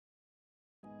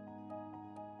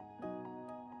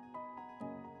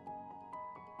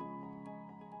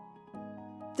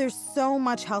There's so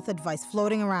much health advice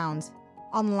floating around,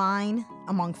 online,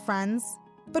 among friends,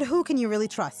 but who can you really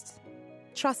trust?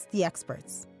 Trust the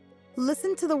experts.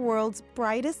 Listen to the world's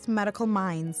brightest medical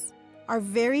minds, our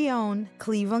very own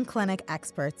Cleveland Clinic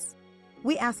experts.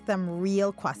 We ask them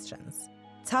real questions,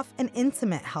 tough and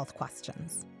intimate health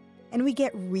questions, and we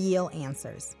get real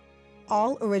answers,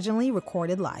 all originally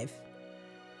recorded live.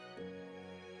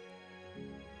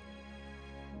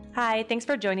 Hi, thanks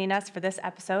for joining us for this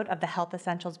episode of the Health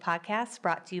Essentials podcast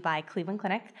brought to you by Cleveland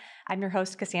Clinic. I'm your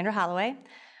host, Cassandra Holloway.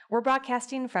 We're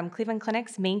broadcasting from Cleveland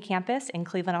Clinic's main campus in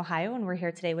Cleveland, Ohio, and we're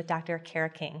here today with Dr. Cara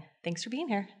King. Thanks for being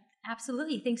here.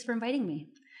 Absolutely. Thanks for inviting me.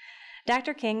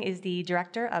 Dr. King is the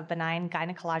Director of Benign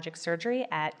Gynecologic Surgery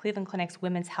at Cleveland Clinic's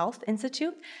Women's Health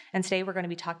Institute, and today we're going to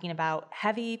be talking about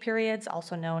heavy periods,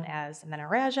 also known as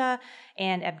menorrhagia,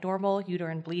 and abnormal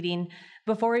uterine bleeding.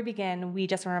 Before we begin, we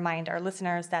just want to remind our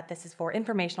listeners that this is for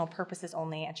informational purposes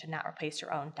only and should not replace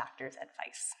your own doctor's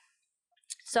advice.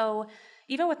 So,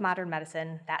 even with modern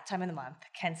medicine, that time of the month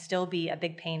can still be a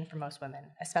big pain for most women,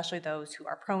 especially those who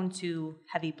are prone to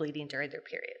heavy bleeding during their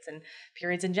periods. And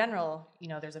periods in general,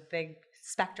 there's a big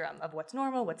spectrum of what's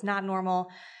normal, what's not normal.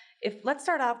 Let's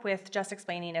start off with just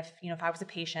explaining if I was a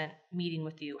patient meeting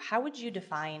with you, how would you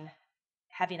define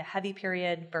having a heavy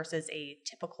period versus a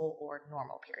typical or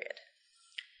normal period?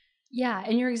 Yeah,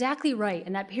 and you're exactly right.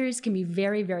 And that periods can be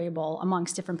very variable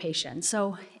amongst different patients.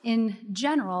 So in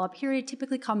general, a period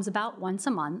typically comes about once a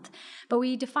month, but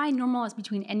we define normal as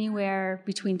anywhere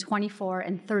between 24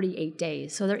 and 38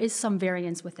 days. So there is some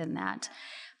variance within that.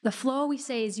 The flow, we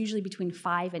say, is usually between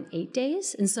 5 and 8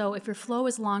 days. And so if your flow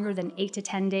is longer than 8 to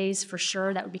 10 days, for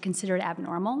sure, that would be considered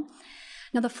abnormal.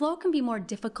 Now, the flow can be more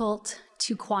difficult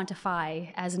to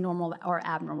quantify as normal or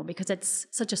abnormal because it's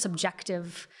such a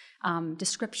subjective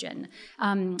description.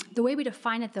 The way we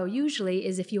define it, though, usually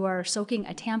is if you are soaking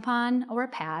a tampon or a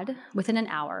pad within an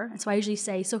hour. And so I usually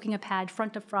say soaking a pad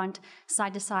front to front,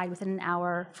 side to side within an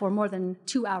hour for more than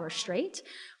 2 hours straight,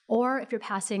 or if you're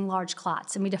passing large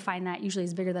clots, and we define that usually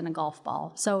as bigger than a golf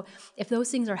ball. So if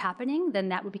those things are happening, then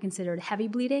that would be considered heavy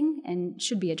bleeding and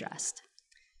should be addressed.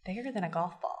 Bigger than a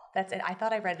golf ball. That's it. I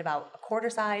thought I read about a quarter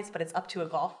size, but it's up to a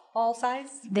golf ball size.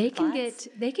 They can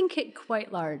get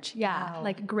quite large. Yeah, wow.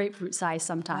 Like grapefruit size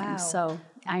sometimes. Wow. So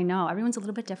I know everyone's a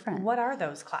little bit different. What are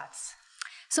those clots?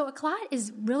 So a clot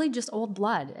is really just old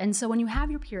blood. And so when you have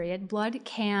your period, blood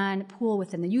can pool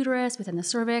within the uterus, within the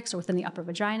cervix, or within the upper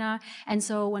vagina. And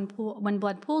so when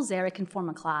blood pools there, it can form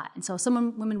a clot. And so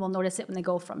women will notice it when they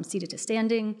go from seated to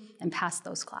standing and past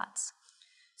those clots.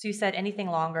 So you said anything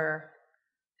longer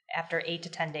after 8 to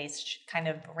 10 days should kind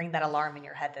of ring that alarm in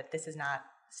your head that this is not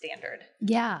standard.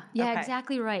 Yeah, okay.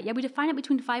 Exactly right. Yeah, we define it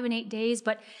between 5 and 8 days,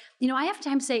 but I have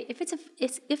to say if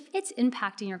it's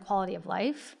impacting your quality of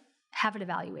life, have it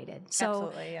evaluated. So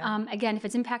absolutely, yeah. Again, if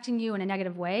it's impacting you in a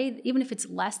negative way, even if it's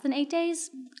less than 8 days,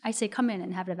 I say come in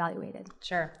and have it evaluated.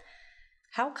 Sure.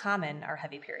 How common are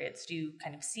heavy periods? Do you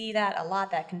kind of see that a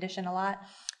lot, that condition a lot?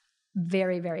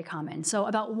 Very, very common. So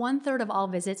about 1/3 of all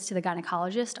visits to the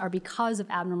gynecologist are because of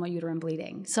abnormal uterine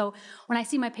bleeding. So when I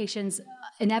see my patients,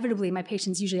 inevitably my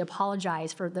patients usually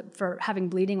apologize for having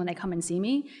bleeding when they come and see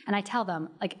me. And I tell them,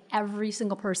 like, every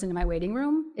single person in my waiting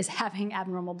room is having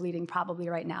abnormal bleeding probably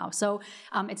right now. So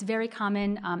it's very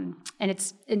common.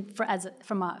 And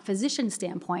from a physician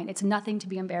standpoint, it's nothing to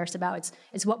be embarrassed about.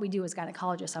 It's what we do as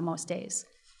gynecologists on most days.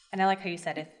 And I like how you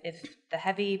said if the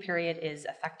heavy period is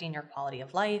affecting your quality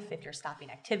of life, if you're stopping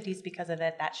activities because of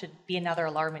it, that should be another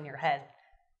alarm in your head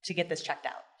to get this checked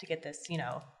out, to get this,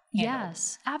 handled.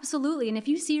 Yes, absolutely. And if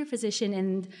you see your physician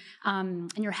and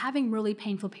you're having really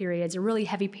painful periods or really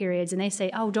heavy periods, and they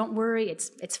say, "Oh, don't worry,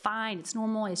 it's fine, it's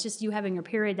normal, it's just you having your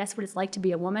period. That's what it's like to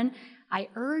be a woman," I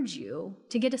urge you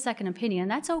to get a second opinion.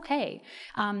 That's okay.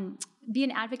 Be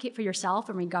an advocate for yourself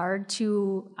in regard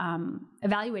to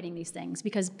evaluating these things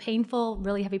because painful,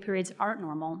 really heavy periods aren't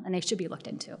normal and they should be looked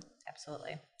into.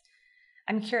 Absolutely.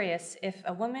 I'm curious, if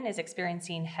a woman is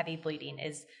experiencing heavy bleeding,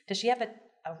 does she have a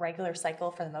regular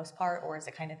cycle for the most part, or is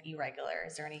it kind of irregular?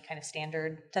 Is there any kind of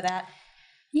standard to that?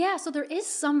 Yeah, so there is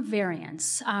some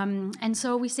variance. And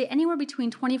so we say anywhere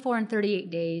between 24 and 38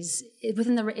 days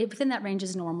within that range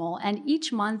is normal. And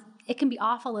each month it can be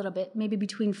off a little bit, maybe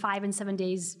between 5 and 7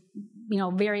 days,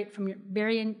 vary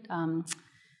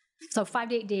So 5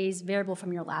 to 8 days, variable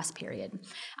from your last period.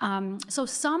 So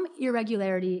some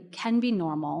irregularity can be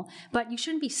normal, but you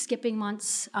shouldn't be skipping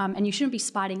months, and you shouldn't be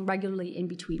spotting regularly in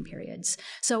between periods.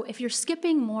 So if you're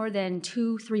skipping more than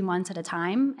 2-3 months at a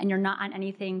time, and you're not on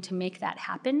anything to make that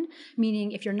happen,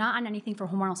 meaning if you're not on anything for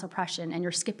hormonal suppression and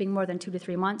you're skipping more than 2 to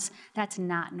 3 months, that's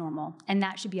not normal, and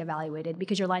that should be evaluated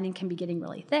because your lining can be getting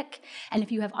really thick, and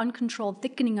if you have uncontrolled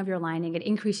thickening of your lining, it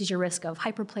increases your risk of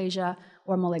hyperplasia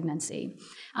or malignancy.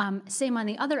 Same on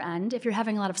the other end, if you're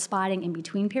having a lot of spotting in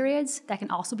between periods, that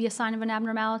can also be a sign of an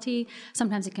abnormality.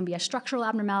 Sometimes it can be a structural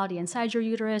abnormality inside your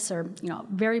uterus or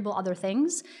variable other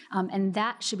things, and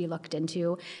that should be looked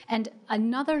into. And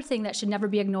another thing that should never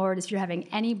be ignored is if you're having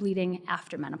any bleeding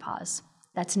after menopause.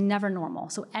 That's never normal.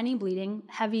 So any bleeding,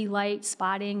 heavy, light,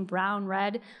 spotting, brown,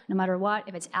 red, no matter what,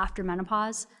 if it's after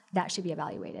menopause, that should be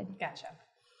evaluated. Gotcha.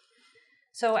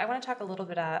 So I want to talk a little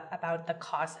bit about the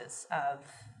causes of,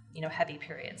 heavy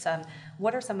periods.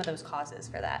 What are some of those causes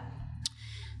for that?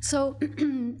 So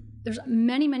there's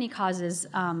many, many causes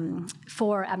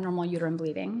for abnormal uterine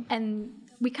bleeding. And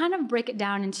we kind of break it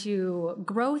down into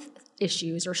growth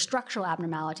issues or structural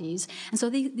abnormalities. And so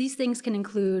these things can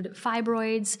include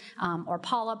fibroids or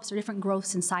polyps or different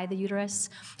growths inside the uterus.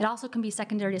 It also can be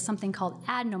secondary to something called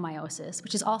adenomyosis,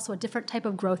 which is also a different type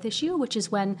of growth issue, which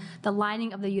is when the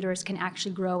lining of the uterus can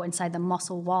actually grow inside the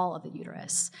muscle wall of the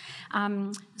uterus.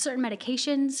 Certain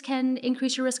medications can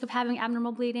increase your risk of having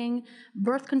abnormal bleeding.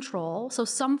 Birth control, so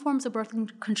some forms of birth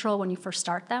control when you first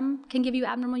start them can give you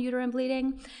abnormal uterine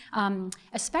bleeding,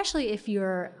 especially if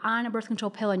you're on a birth control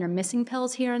pill and you're missing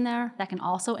pills here and there. That can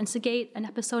also instigate an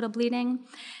episode of bleeding.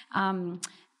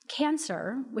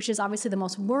 Cancer, which is obviously the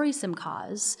most worrisome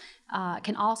cause,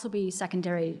 can also be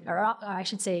secondary, or I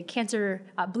should say cancer,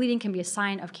 bleeding can be a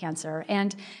sign of cancer.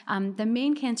 And the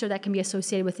main cancer that can be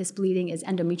associated with this bleeding is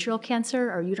endometrial cancer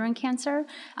or uterine cancer,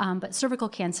 but cervical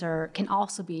cancer can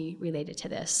also be related to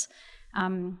this.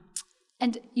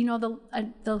 And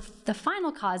the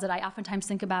final cause that I oftentimes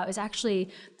think about is actually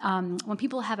when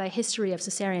people have a history of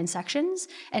cesarean sections,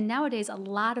 and nowadays a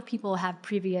lot of people have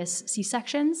previous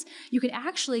C-sections, you can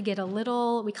actually get a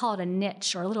little, we call it a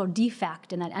niche or a little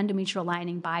defect in that endometrial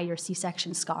lining by your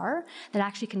C-section scar that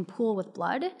actually can pool with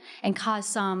blood and cause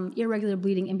some irregular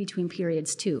bleeding in between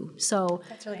periods too. So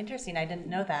that's really interesting. I didn't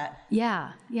know that.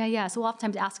 Yeah. So we'll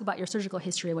oftentimes ask about your surgical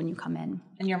history when you come in.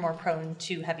 And you're more prone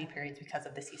to heavy periods because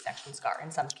of the C-section scar in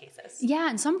some cases. Yeah,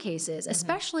 in some cases,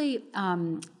 especially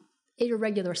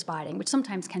irregular spotting, which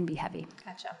sometimes can be heavy.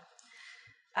 Gotcha.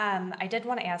 I did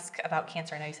want to ask about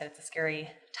cancer. I know you said it's a scary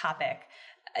topic.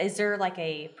 Is there like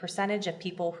a percentage of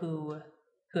people who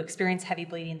experience heavy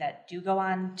bleeding that do go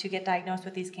on to get diagnosed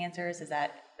with these cancers? Is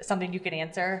that something you could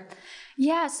answer?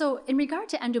 Yeah, so in regard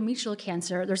to endometrial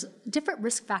cancer, there's different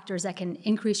risk factors that can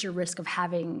increase your risk of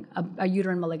having a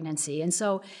uterine malignancy. And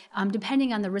so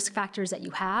depending on the risk factors that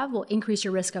you have will increase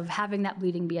your risk of having that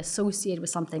bleeding be associated with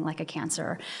something like a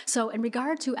cancer. So in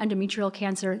regard to endometrial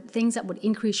cancer, things that would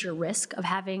increase your risk of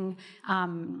having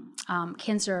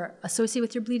cancer associated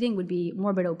with your bleeding would be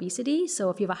morbid obesity. So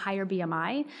if you have a higher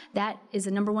BMI, that is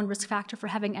the number one risk factor for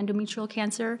having endometrial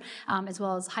cancer, as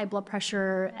well as high blood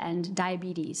pressure and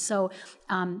diabetes. So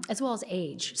as well as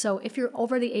age. So if you're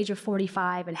over the age of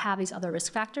 45 and have these other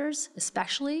risk factors,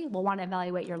 especially, we'll want to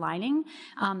evaluate your lining.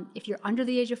 If you're under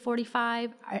the age of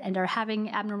 45 and are having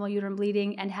abnormal uterine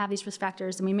bleeding and have these risk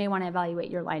factors, then we may want to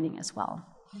evaluate your lining as well.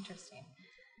 Interesting.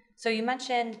 So you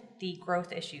mentioned the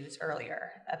growth issues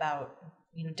earlier about,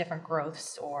 different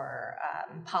growths or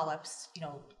polyps,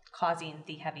 causing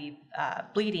the heavy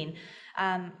bleeding.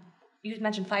 You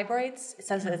mentioned fibroids. It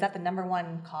says, is that the number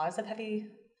one cause of heavy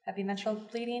menstrual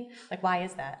bleeding? Like, why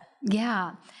is that?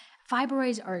 Yeah.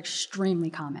 Fibroids are extremely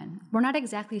common. We're not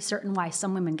exactly certain why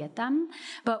some women get them,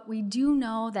 but we do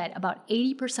know that about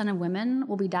 80% of women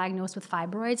will be diagnosed with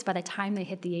fibroids by the time they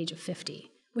hit the age of 50.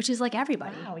 Which is like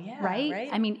everybody, wow, yeah, right?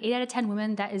 I mean, 8 out of 10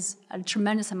 women, that is a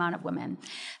tremendous amount of women.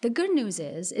 The good news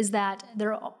is that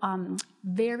they're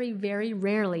very, very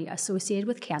rarely associated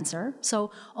with cancer.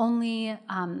 So only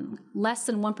less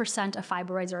than 1% of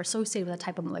fibroids are associated with a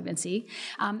type of malignancy.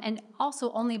 And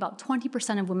also only about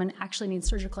 20% of women actually need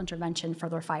surgical intervention for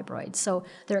their fibroids. So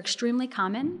they're extremely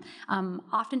common.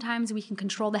 Oftentimes we can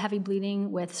control the heavy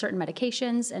bleeding with certain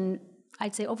medications, and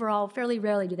I'd say overall, fairly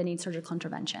rarely do they need surgical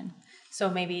intervention. So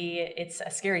maybe it's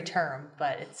a scary term,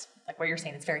 but it's like what you're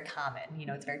saying, it's very common,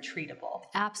 it's very treatable.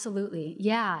 Absolutely.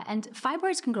 Yeah. And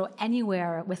fibroids can grow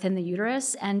anywhere within the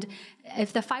uterus. And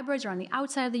if the fibroids are on the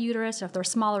outside of the uterus, or if they're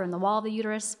smaller in the wall of the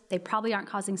uterus, they probably aren't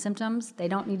causing symptoms. They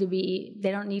don't need to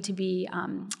be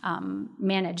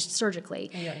managed surgically.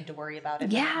 And you don't need to worry about it.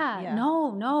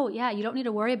 No. Yeah. You don't need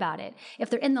to worry about it. If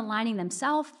they're in the lining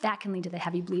themselves, that can lead to the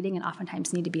heavy bleeding and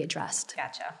oftentimes need to be addressed.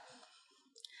 Gotcha.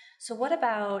 So what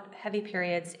about heavy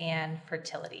periods and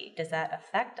fertility? Does that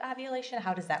affect ovulation?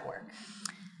 How does that work?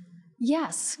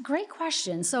 Yes, great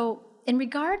question. So in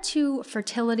regard to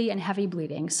fertility and heavy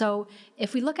bleeding, so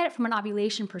if we look at it from an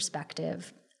ovulation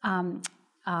perspective,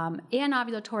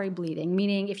 anovulatory bleeding,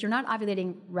 meaning if you're not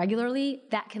ovulating regularly,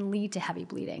 that can lead to heavy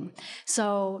bleeding.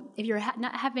 So if you're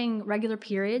not having regular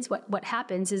periods, what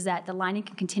happens is that the lining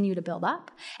can continue to build up,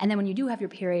 and then when you do have your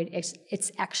period,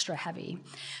 it's extra heavy.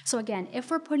 So again, if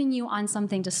we're putting you on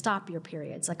something to stop your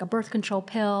periods, like a birth control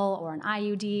pill or an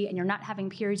IUD, and you're not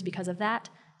having periods because of that,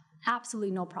 absolutely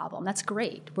no problem. That's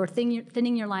great. We're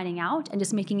thinning your lining out and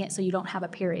just making it so you don't have a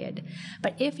period.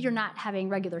 But if you're not having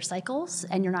regular cycles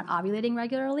and you're not ovulating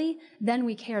regularly, then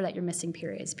we care that you're missing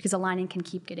periods because the lining can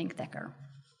keep getting thicker.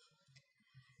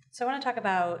 So I want to talk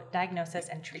about diagnosis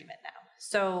and treatment now.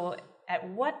 So at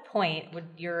what point would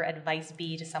your advice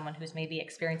be to someone who's maybe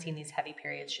experiencing these heavy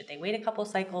periods? Should they wait a couple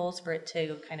cycles for it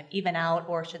to kind of even out,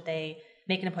 or should they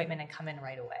make an appointment and come in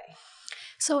right away?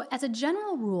 So as a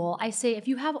general rule, I say if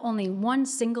you have only one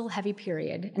single heavy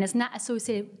period and it's not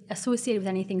associated with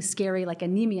anything scary like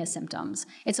anemia symptoms,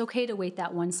 it's okay to wait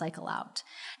that one cycle out.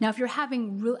 Now, if you're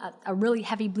having a really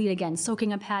heavy bleed, again,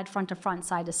 soaking a pad front to front,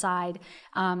 side to side,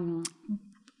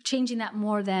 changing that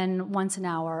more than once an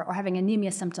hour, or having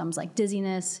anemia symptoms like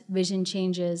dizziness, vision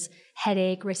changes,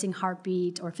 headache, racing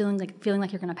heartbeat, or feeling like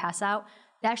you're going to pass out,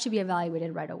 that should be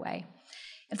evaluated right away.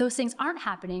 If those things aren't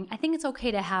happening, I think it's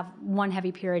okay to have one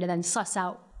heavy period and then suss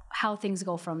out how things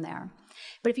go from there.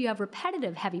 But if you have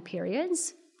repetitive heavy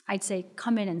periods, I'd say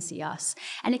come in and see us.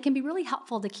 And it can be really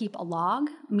helpful to keep a log,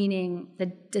 meaning the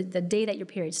day that your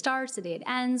period starts, the day it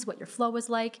ends, what your flow is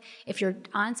like. If you're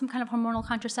on some kind of hormonal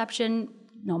contraception,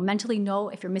 mentally know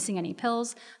if you're missing any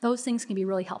pills. Those things can be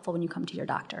really helpful when you come to your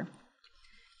doctor.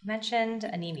 You mentioned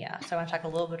anemia, so I want to talk a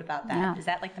little bit about that. Yeah. Is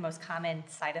that like the most common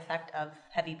side effect of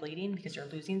heavy bleeding because you're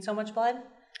losing so much blood?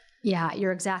 Yeah,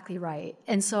 you're exactly right.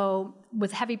 And so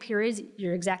with heavy periods,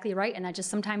 you're exactly right. And that just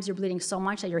sometimes you're bleeding so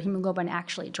much that your hemoglobin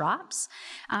actually drops.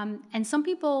 And some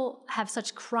people have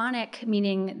such chronic,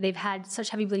 meaning they've had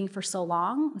such heavy bleeding for so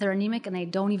long, they're anemic and they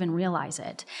don't even realize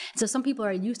it. So some people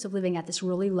are used to living at this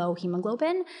really low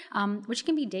hemoglobin, which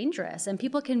can be dangerous. And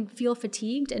people can feel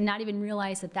fatigued and not even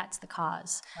realize that that's the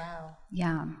cause. Wow.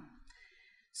 Yeah.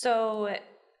 So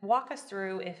walk us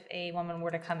through if a woman were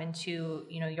to come into,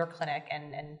 your clinic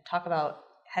and talk about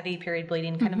heavy period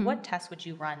bleeding, kind of what tests would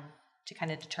you run to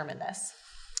kind of determine this?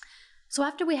 So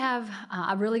after we have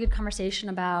a really good conversation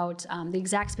about the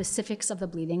exact specifics of the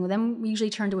bleeding, then we usually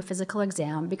turn to a physical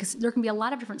exam because there can be a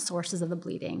lot of different sources of the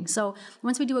bleeding. So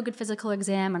once we do a good physical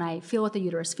exam and I feel what the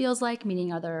uterus feels like,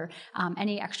 meaning are there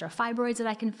any extra fibroids that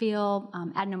I can feel,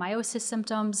 adenomyosis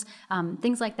symptoms,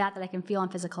 things like that I can feel on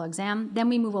physical exam, then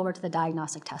we move over to the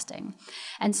diagnostic testing.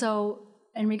 And so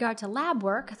in regard to lab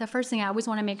work, the first thing I always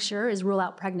want to make sure is rule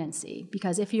out pregnancy,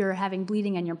 because if you're having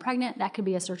bleeding and you're pregnant, that could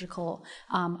be a surgical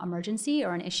emergency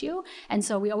or an issue. And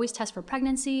so we always test for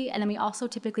pregnancy, and then we also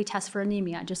typically test for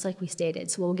anemia, just like we stated.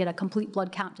 So we'll get a complete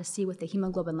blood count to see what the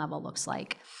hemoglobin level looks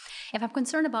like. If I'm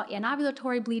concerned about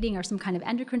anovulatory bleeding or some kind of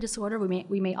endocrine disorder,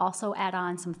 we may also add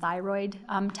on some thyroid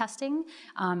testing,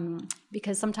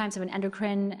 because sometimes if an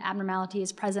endocrine abnormality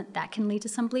is present, that can lead to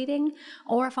some bleeding.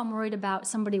 Or if I'm worried about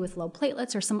somebody with low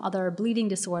platelets or some other bleeding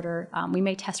disorder, we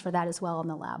may test for that as well in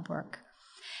the lab work.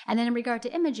 And then in regard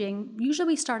to imaging, usually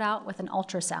we start out with an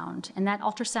ultrasound, and that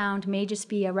ultrasound may just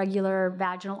be a regular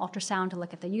vaginal ultrasound to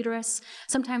look at the uterus.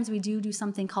 Sometimes we do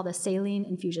something called a saline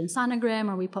infusion sonogram,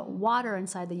 where we put water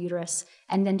inside the uterus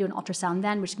and then do an ultrasound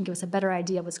then, which can give us a better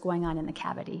idea of what's going on in the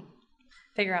cavity.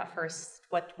 Figure out first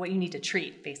what you need to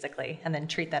treat, basically, and then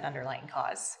treat that underlying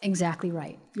cause. Exactly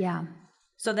right, yeah.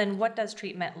 So then what does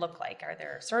treatment look like? Are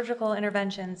there surgical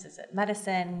interventions? Is it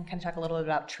medicine? Kind of talk a little bit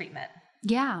about treatment.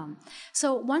 Yeah.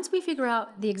 So once we figure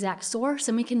out the exact source,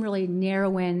 then we can really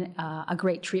narrow in a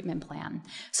great treatment plan.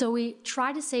 So we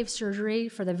try to save surgery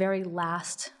for the very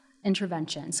last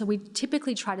intervention. So we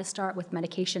typically try to start with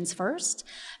medications first.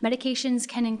 Medications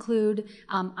can include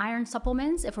iron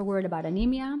supplements if we're worried about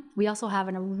anemia. We also have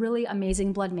a really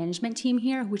amazing blood management team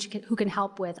here who can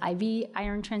help with IV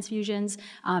iron transfusions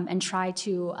and try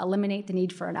to eliminate the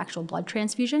need for an actual blood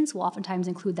transfusion. So we'll oftentimes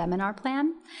include them in our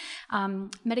plan.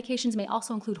 Medications may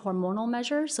also include hormonal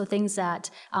measures, so things that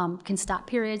can stop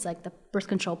periods like the birth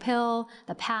control pill,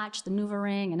 the patch, the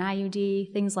NuvaRing, an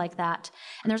IUD, things like that.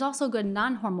 And there's also good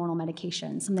non-hormonal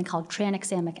medications, something called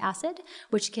tranexamic acid,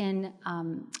 which can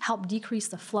help decrease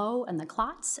the flow and the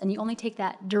clots, and you only take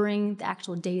that during the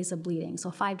actual days of bleeding,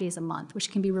 so 5 days a month,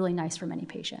 which can be really nice for many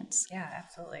patients. Yeah,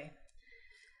 absolutely.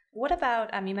 What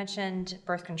about, you mentioned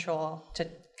birth control to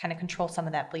kind of control some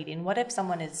of that bleeding. What if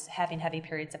someone is having heavy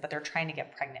periods, but they're trying to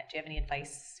get pregnant? Do you have any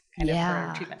advice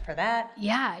for treatment for that?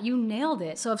 Yeah, you nailed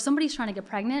it. So if somebody's trying to get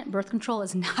pregnant, birth control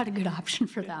is not a good option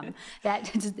for them.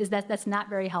 That's not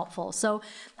very helpful. So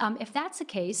if that's the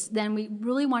case, then we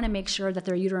really want to make sure that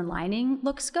their uterine lining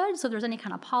looks good. So if there's any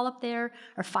kind of polyp there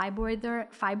or fibroid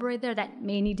there that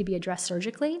may need to be addressed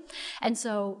surgically. And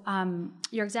so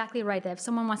you're exactly right that if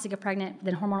someone wants to get pregnant,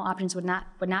 then hormonal options would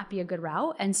not be a good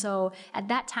route. And so at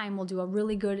that time, we'll do a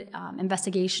really good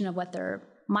investigation of what their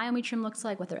myometrium looks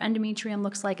like, what their endometrium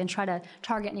looks like, and try to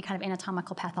target any kind of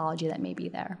anatomical pathology that may be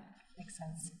there. Makes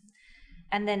sense.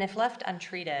 And then if left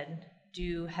untreated,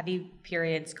 do heavy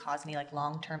periods cause any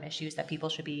long-term issues that people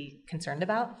should be concerned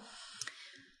about?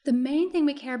 The main thing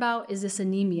we care about is this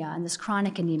anemia and this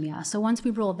chronic anemia. So once we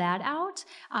rule that out,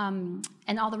 and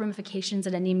all the ramifications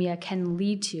that anemia can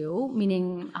lead to,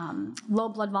 meaning low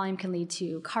blood volume can lead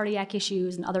to cardiac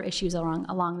issues and other issues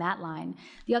along that line.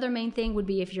 The other main thing would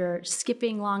be if you're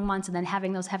skipping long months and then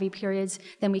having those heavy periods,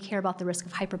 then we care about the risk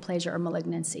of hyperplasia or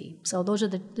malignancy. So those are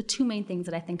the two main things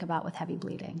that I think about with heavy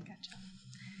bleeding. Gotcha.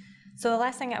 So the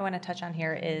last thing I want to touch on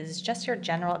here is just your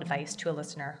general advice to a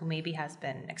listener who maybe has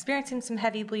been experiencing some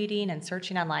heavy bleeding and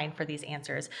searching online for these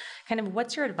answers. Kind of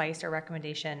what's your advice or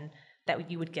recommendation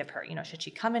that you would give her? Should she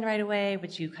come in right away?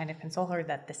 Would you kind of console her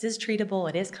that this is treatable,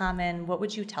 it is common? What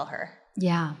would you tell her?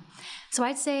 Yeah. So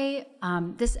I'd say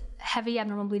this heavy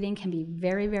abnormal bleeding can be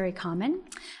very, very common.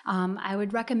 I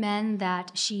would recommend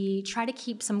that she try to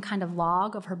keep some kind of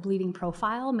log of her bleeding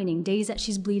profile, meaning days that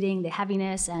she's bleeding, the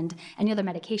heaviness, and any other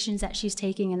medications that she's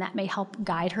taking, and that may help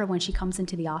guide her when she comes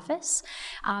into the office.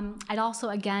 I'd also,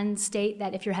 again, state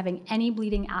that if you're having any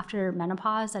bleeding after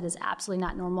menopause, that is absolutely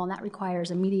not normal, and that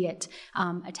requires immediate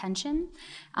attention.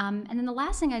 And then the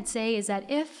last thing I'd say is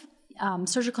that if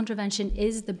surgical intervention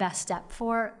is the best step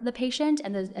for the patient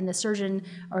and the surgeon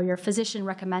or your physician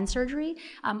recommends surgery,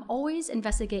 always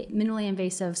investigate minimally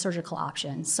invasive surgical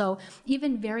options. So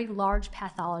even very large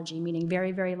pathology, meaning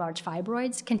very, very large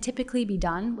fibroids, can typically be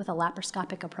done with a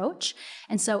laparoscopic approach.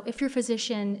 And so if your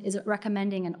physician is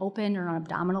recommending an open or an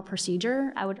abdominal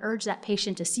procedure, I would urge that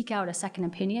patient to seek out a second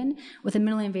opinion with a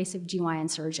minimally invasive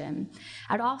GYN surgeon.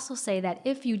 I'd also say that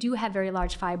if you do have very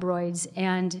large fibroids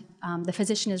and the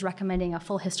physician is recommending a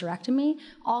full hysterectomy,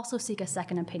 also seek a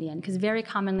second opinion, because very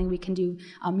commonly we can do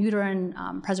uterine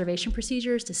preservation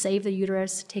procedures to save the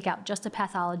uterus, take out just the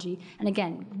pathology, and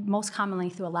again, most commonly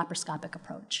through a laparoscopic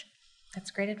approach.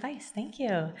 That's great advice. Thank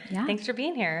you. Yeah. Thanks for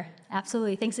being here.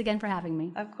 Absolutely. Thanks again for having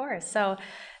me. Of course. So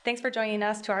thanks for joining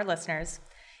us. To our listeners,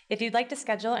 if you'd like to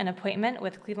schedule an appointment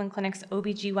with Cleveland Clinic's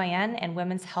OBGYN and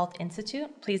Women's Health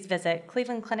Institute, please visit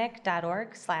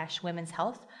clevelandclinic.org/women's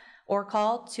health or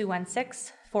call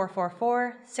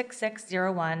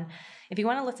 216-444-6601. If you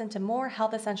want to listen to more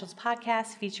Health Essentials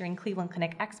podcasts featuring Cleveland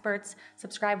Clinic experts,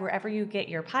 subscribe wherever you get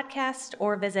your podcast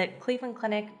or visit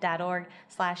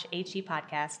clevelandclinic.org/HE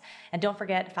podcast. And don't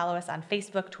forget, follow us on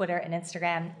Facebook, Twitter, and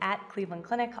Instagram at Cleveland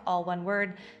Clinic, all one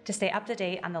word, to stay up to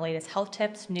date on the latest health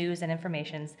tips, news, and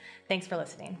informations. Thanks for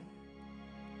listening.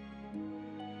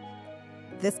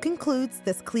 This concludes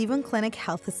this Cleveland Clinic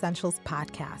Health Essentials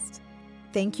podcast.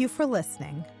 Thank you for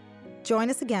listening. Join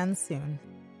us again soon.